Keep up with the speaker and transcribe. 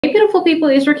Hey beautiful people,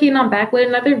 it's Rickita. I'm back with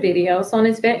another video. So in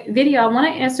this video, I want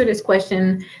to answer this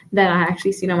question that I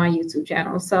actually seen on my YouTube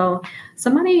channel. So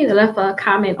somebody left a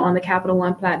comment on the Capital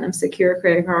One Platinum Secure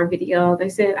Credit Card video. They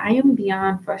said, I am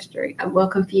beyond frustrated,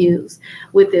 confused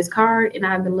with this card, and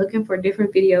I've been looking for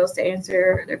different videos to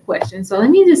answer their question. So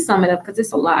let me just sum it up because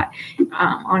it's a lot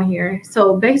on here.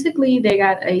 So basically, they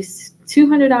got a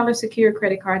 $200 secure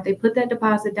credit card. They put that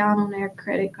deposit down on their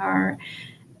credit card.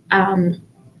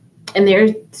 And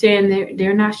they're saying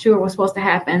they're not sure what's supposed to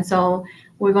happen. So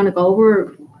we're going to go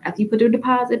over, after you put your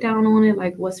deposit down on it,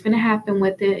 like what's going to happen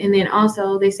with it. And then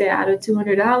also they said out of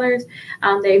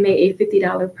 $200, they made a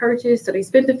 $50 purchase. So they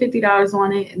spent the $50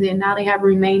 on it. And then now they have a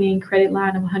remaining credit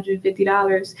line of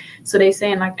 $150. So they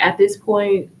saying like at this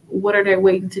point, what are they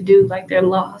waiting to do? Like they're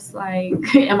lost.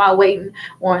 Like, am I waiting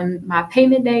on my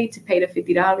payment date to pay the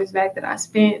 $50 back that I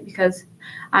spent because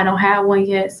I don't have one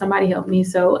yet? Somebody help me.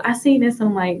 So I see this and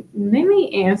I'm like, let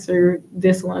me answer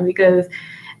this one because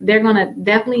they're going to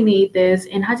definitely need this.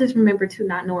 And I just remember too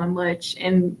not knowing much.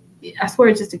 And I swear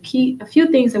it's just a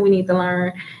few things that we need to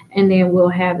learn and then we'll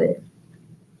have it.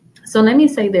 So let me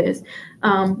say this.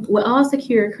 With all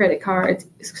secure credit cards,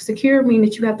 secure means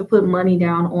that you have to put money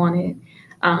down on it.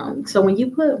 So when you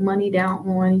put money down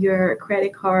on your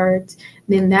credit cards,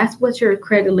 then that's what your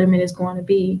credit limit is going to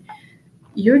be.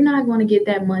 You're not going to get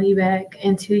that money back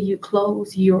until you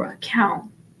close your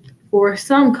account for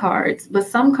some cards. But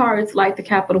some cards like the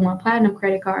Capital One Platinum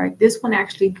credit card, this one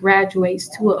actually graduates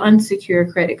to an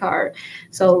unsecured credit card.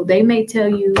 So they may tell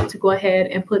you to go ahead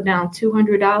and put down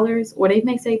 $200, or they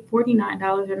may say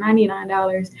 $49 or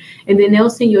 $99, and then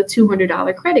they'll send you a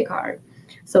 $200 credit card.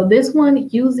 So this one,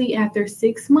 usually after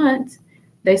 6 months,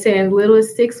 they say as little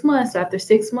as 6 months, after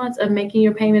 6 months of making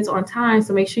your payments on time,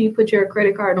 so make sure you put your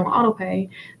credit card on auto pay,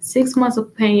 6 months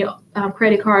of paying your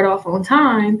credit card off on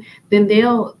time, then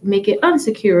they'll make it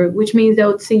unsecured, which means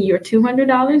they'll send you your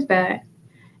 $200 back,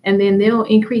 and then they'll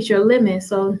increase your limit.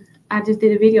 So I just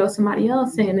did a video of somebody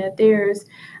else saying that theirs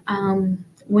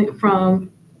went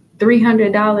from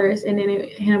 $300 and then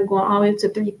it ended up going all the way up to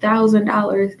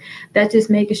 $3,000. That's just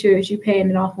making sure that you're paying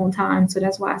it off on time. So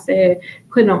that's why I said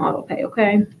put it on auto pay,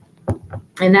 okay?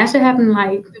 And that should happen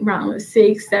like around the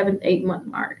 6, 7, 8 month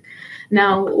mark.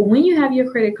 Now, when you have your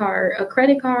credit card, a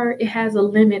credit card, it has a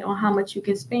limit on how much you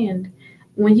can spend.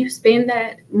 When you spend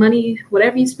that money,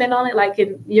 whatever you spend on it, like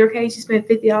in your case, you spend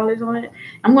 $50 on it.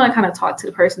 I'm going to kind of talk to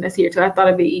the person that's here too. I thought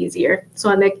it'd be easier.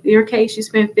 So in your case, you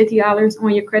spend $50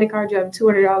 on your credit card. You have a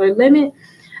 $200 limit.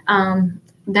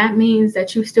 That means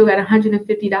that you still got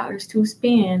 $150 to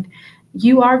spend.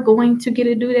 You are going to get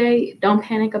a due date. Don't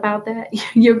panic about that.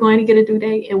 You're going to get a due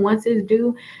date. And once it's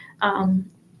due,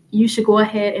 you should go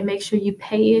ahead and make sure you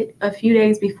pay it a few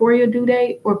days before your due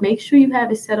date, or make sure you have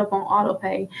it set up on auto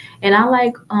pay. And I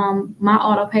like my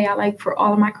auto pay. I like for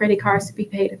all of my credit cards to be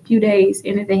paid a few days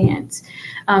in advance,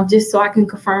 just so I can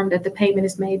confirm that the payment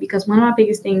is made. Because one of my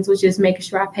biggest things was just making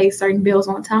sure I pay certain bills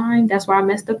on time. That's where I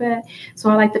messed up at. So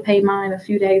I like to pay mine a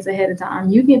few days ahead of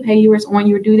time. You can pay yours on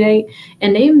your due date,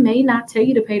 and they may not tell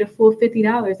you to pay the full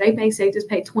 $50. They may say just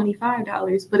pay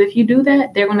 $25. But if you do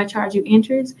that, they're going to charge you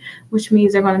interest, which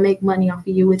means they're going to make money off of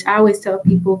you, which I always tell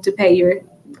people to pay your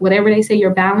whatever they say your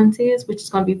balance is, which is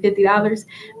going to be $50,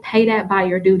 pay that by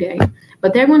your due date.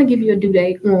 But they're going to give you a due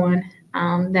date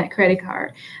on that credit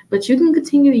card. But you can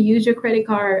continue to use your credit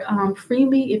card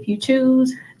freely if you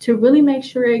choose to really make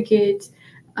sure it get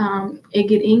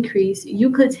increased.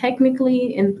 You could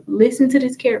technically, and listen to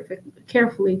this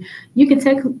carefully, you can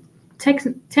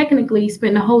technically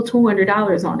spend the whole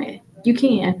 $200 on it. You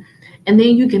can. And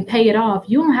then you can pay it off.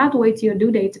 You don't have to wait till your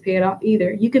due date to pay it off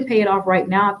either. You can pay it off right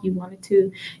now if you wanted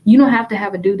to. You don't have to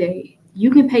have a due date. You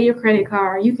can pay your credit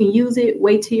card. You can use it.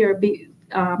 Wait till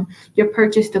your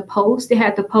purchase to post. They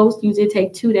had to post. Usually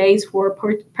take 2 days for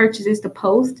purchases to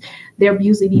post. They'll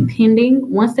usually be pending.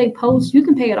 Once they post, you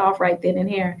can pay it off right then and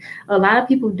there. A lot of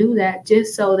people do that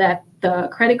just so that the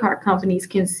credit card companies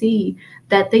can see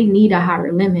that they need a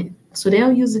higher limit. So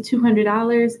they'll use the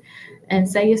 $200 and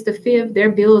say it's the 5th,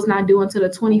 their bill is not due until the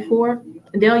 24th.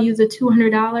 They'll use the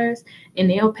 $200 and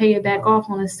they'll pay it back off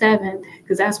on the 7th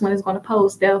because that's when it's going to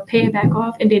post. They'll pay it back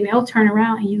off and then they'll turn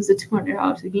around and use the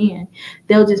 $200 again.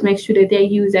 They'll just make sure that they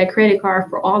use that credit card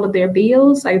for all of their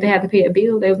bills. Like if they have to pay a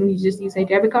bill, they will just use a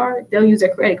debit card. They'll use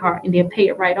their credit card and then pay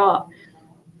it right off.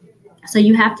 So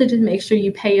you have to just make sure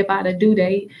you pay it by the due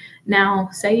date. Now,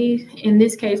 say in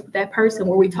this case with that person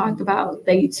where we talked about,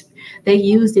 they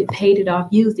used it, paid it off,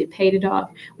 used it, paid it off.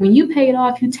 When you pay it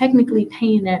off, you technically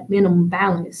paying that minimum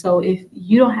balance. So if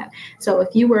you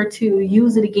were to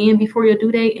use it again before your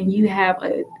due date and you have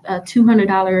a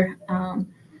 $200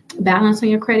 balance on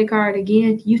your credit card,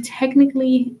 again, you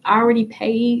technically already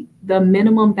paid the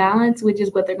minimum balance, which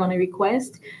is what they're going to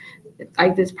request.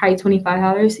 Like this, probably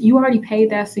 $25. You already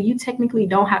paid that, so you technically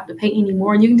don't have to pay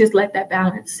anymore. You can just let that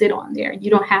balance sit on there.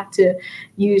 You don't have to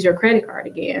use your credit card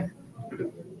again.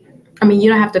 I mean,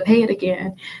 you don't have to pay it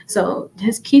again. So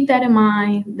just keep that in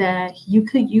mind, that you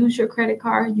could use your credit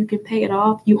card. You can pay it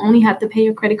off. You only have to pay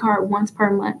your credit card once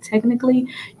per month. Technically,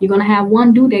 you're going to have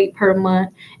one due date per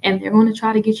month, and they're going to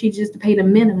try to get you just to pay the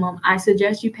minimum. I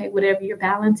suggest you pay whatever your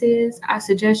balance is. I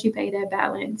suggest you pay that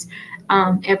balance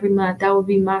every month. That would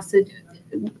be my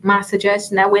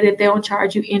suggestion. That way that they don't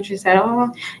charge you interest at all.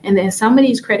 And then some of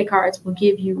these credit cards will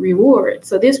give you rewards.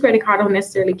 So this credit card don't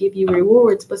necessarily give you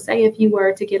rewards, but say if you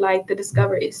were to get like the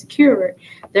Discover is secure,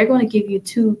 they're going to give you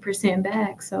 2%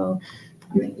 back. So,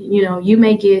 you know, you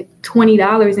may get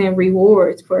 $20 in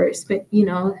rewards for, you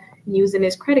know, using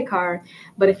this credit card.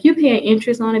 But if you're paying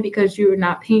interest on it because you're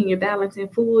not paying your balance in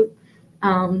full,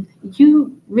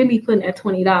 you really putting that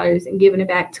 $20 and giving it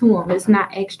back to them. It's not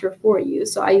extra for you.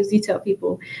 So I usually tell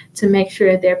people to make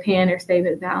sure that they're paying their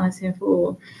statement balance in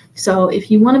full. So if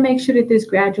you want to make sure that this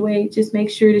graduates, just make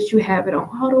sure that you have it on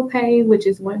auto pay, which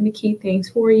is one of the key things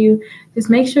for you. Just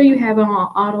make sure you have it on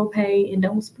auto pay and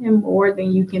don't spend more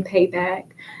than you can pay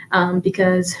back.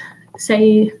 Because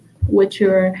say with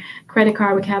your credit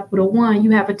card with Capital One,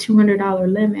 you have a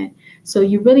 $200 limit. So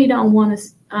you really don't want to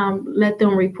let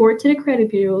them report to the credit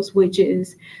bureaus, which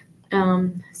is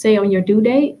say on your due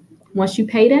date. Once you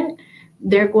pay that,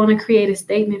 they're going to create a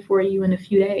statement for you in a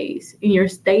few days. And your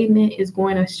statement is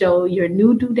going to show your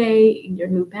new due date and your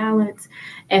new balance.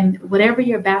 And whatever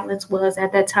your balance was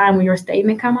at that time when your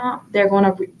statement come out, they're going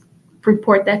to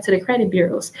report that to the credit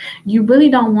bureaus. You really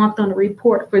don't want them to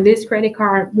report for this credit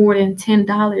card more than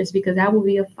 $10, because that will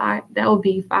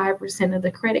be 5% of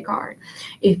the credit card.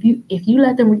 If you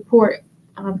let them report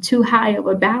too high of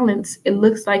a balance, it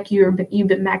looks like you've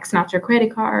been maxing out your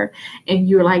credit card and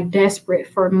you're like desperate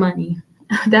for money.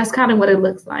 That's kind of what it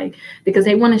looks like, because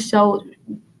they want to show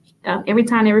every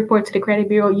time they report to the credit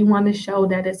bureau, you want to show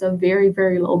that it's a very,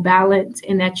 very low balance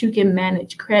and that you can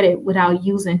manage credit without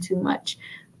using too much.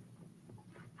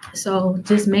 So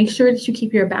just make sure that you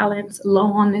keep your balance low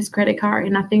on this credit card,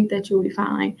 and I think that you'll be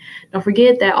fine. Don't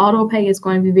forget that auto pay is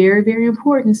going to be very, very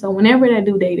important. So whenever that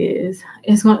due date is,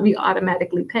 it's going to be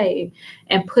automatically paid,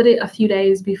 and put it a few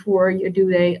days before your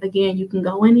due date. Again, you can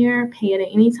go in there, pay it at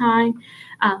any time.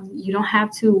 You don't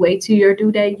have to wait till your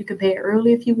due date. You can pay it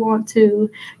early if you want to.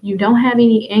 You don't have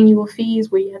any annual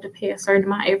fees where you have to pay a certain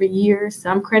amount every year.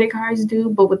 Some credit cards do,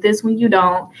 but with this one, you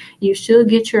don't. You should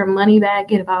get your money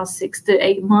back in about 6 to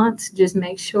 8 months. Just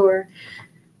make sure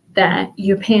that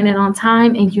you're paying it on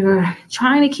time and you're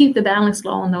trying to keep the balance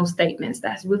low on those statements.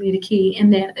 That's really the key.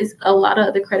 And then a lot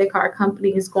of the credit card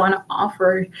companies going to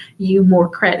offer you more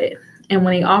credit. And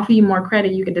when they offer you more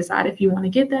credit, you can decide if you want to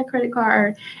get that credit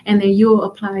card, and then you'll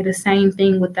apply the same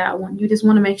thing with that one. You just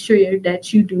want to make sure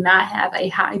that you do not have a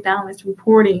high balance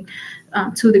reporting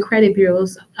to the credit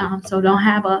bureaus. So don't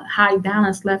have a high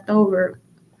balance left over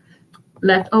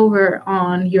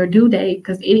on your due date,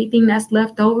 because anything that's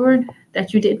left over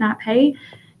that you did not pay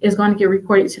is going to get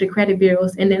reported to the credit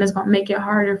bureaus, and then it's going to make it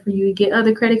harder for you to get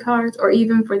other credit cards, or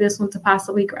even for this one to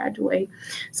possibly graduate.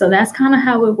 So that's kind of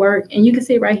how it works. And you can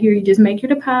see right here, you just make your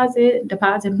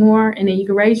deposit more, and then you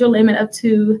can raise your limit up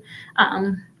to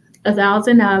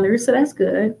 $1,000. So that's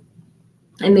good.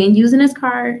 And then using this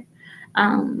card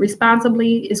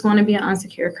responsibly is going to be an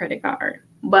unsecured credit card.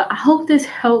 But I hope this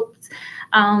helps.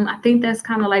 I think that's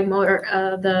kind of like more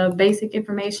the basic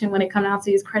information when it comes out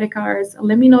to these credit cards.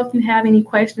 Let me know if you have any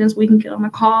questions. We can get on a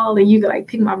call and you can like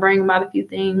pick my brain about a few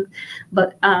things.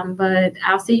 But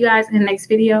I'll see you guys in the next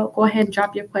video. Go ahead and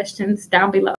drop your questions down below.